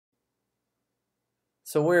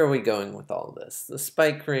So where are we going with all this? The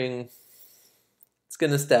spike ring, it's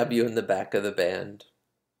going to stab you in the back of the band.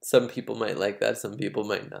 Some people might like that, some people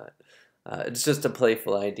might not. It's just a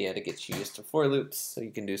playful idea to get you used to for loops, so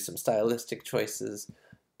you can do some stylistic choices,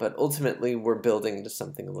 but ultimately we're building to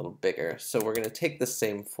something a little bigger. So we're going to take the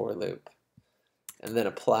same for loop and then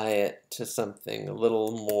apply it to something a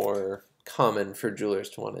little more common for jewelers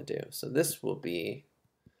to want to do. So this will be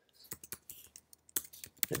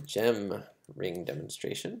a gem ring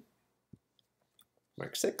demonstration,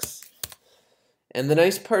 Mark 6. And the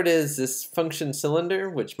nice part is this function cylinder,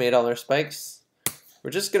 which made all our spikes,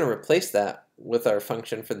 we're just going to replace that with our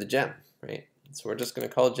function for the gem, right? So we're just going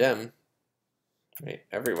to call gem, right,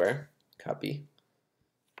 everywhere. Copy,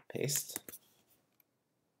 paste.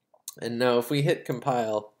 And now if we hit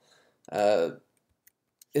compile,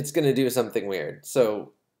 it's going to do something weird.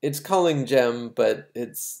 So it's calling gem, but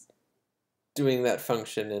it's doing that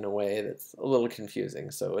function in a way that's a little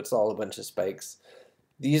confusing. So it's all a bunch of spikes.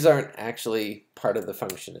 These aren't actually part of the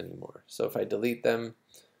function anymore. So if I delete them,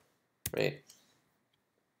 right,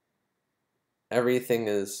 everything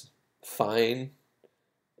is fine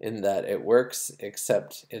in that it works,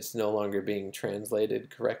 except it's no longer being translated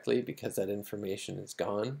correctly because that information is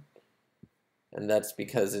gone. And that's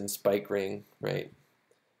because in spike ring, right,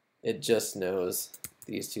 it just knows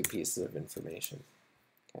these two pieces of information.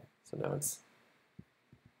 Okay, so now it's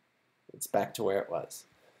back to where it was.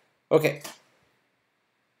 Okay,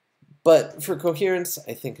 but for coherence,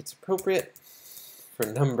 I think it's appropriate for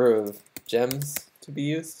a number of gems to be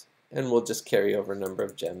used, and we'll just carry over a number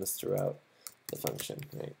of gems throughout the function,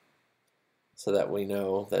 right? So that we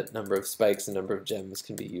know that number of spikes and number of gems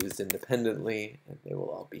can be used independently, and they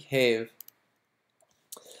will all behave.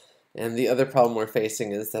 And the other problem we're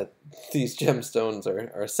facing is that these gemstones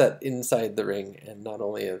are set inside the ring, and not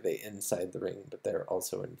only are they inside the ring, but they're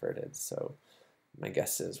also inverted. So my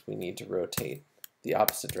guess is we need to rotate the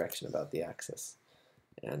opposite direction about the axis.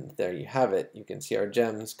 And there you have it. You can see our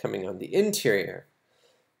gems coming on the interior,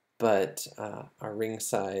 but our ring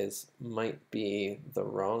size might be the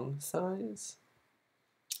wrong size.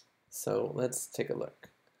 So let's take a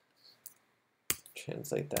look.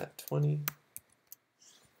 Translate that 20.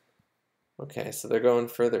 Okay, so they're going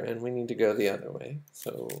further in. We need to go the other way.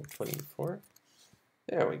 So 24.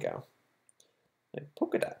 There we go. Like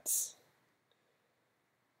polka dots.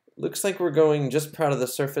 Looks like we're going just proud of the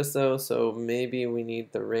surface though, so maybe we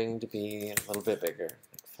need the ring to be a little bit bigger,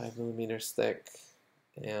 like 5 millimeters thick.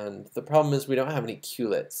 And the problem is we don't have any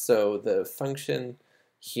QLits, so the function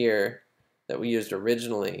here that we used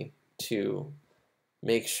originally to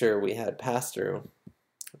make sure we had pass-through,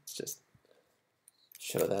 let's just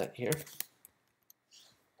show that here,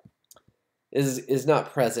 is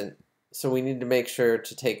not present. So we need to make sure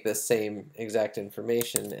to take this same exact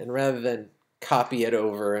information, and rather than copy it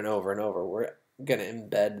over and over and over, we're going to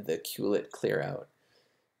embed the QLit clear out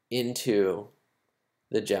into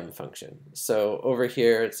the gem function. So over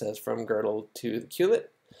here it says from girdle to the QLit,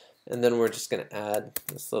 and then we're just going to add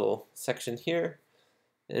this little section here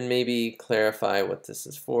and maybe clarify what this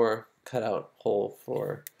is for, cut out hole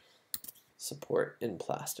for support in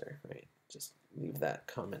plaster, right? Just leave that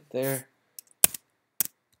comment there.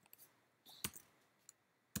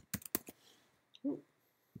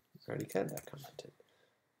 Already got that commented.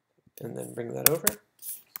 And then bring that over.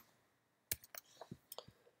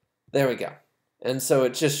 There we go. And so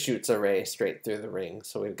it just shoots a ray straight through the ring,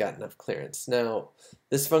 so we've got enough clearance. Now,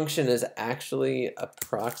 this function is actually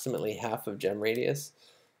approximately half of gem radius.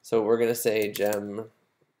 So we're going to say gem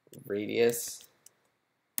radius.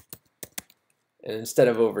 And instead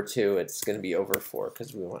of over 2, it's going to be over 4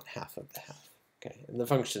 because we want half of the half. Okay, and the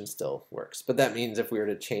function still works, but that means if we were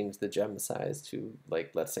to change the gem size to, like,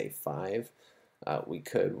 let's say 5, we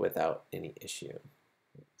could without any issue.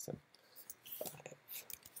 So 5.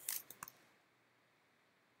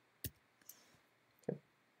 Okay.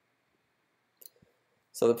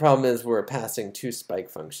 So the problem is we're passing 2 spike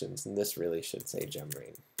functions, and this really should say gem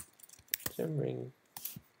ring,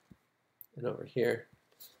 and over here,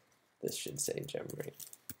 this should say gem ring.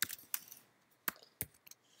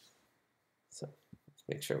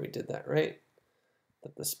 Make sure we did that right,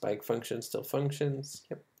 that the spike function still functions.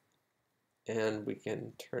 Yep. And we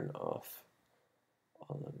can turn off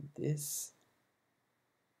all of this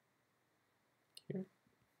here.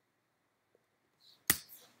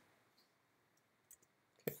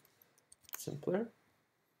 Okay, simpler.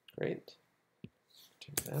 Great.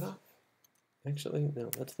 Turn that off. Actually, no,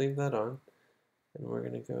 let's leave that on. And we're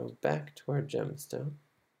going to go back to our gemstone.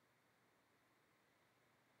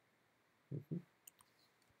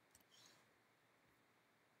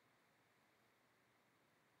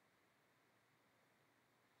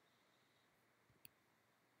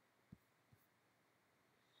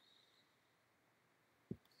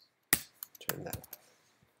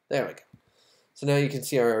 There we go. So now you can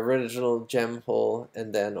see our original gem hole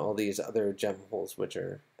and then all these other gem holes which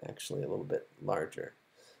are actually a little bit larger.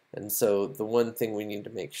 And so the one thing we need to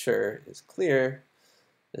make sure is clear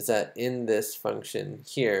is that in this function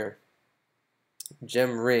here,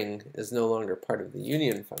 gem ring is no longer part of the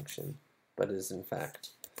union function, but is in fact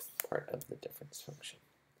part of the difference function.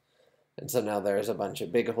 And so now there's a bunch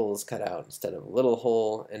of big holes cut out instead of a little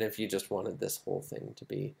hole, and if you just wanted this whole thing to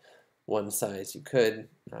be one size, you could.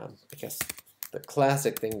 I guess the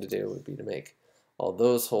classic thing to do would be to make all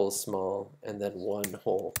those holes small and then one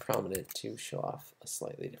hole prominent to show off a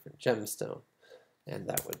slightly different gemstone, and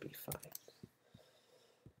that would be fine.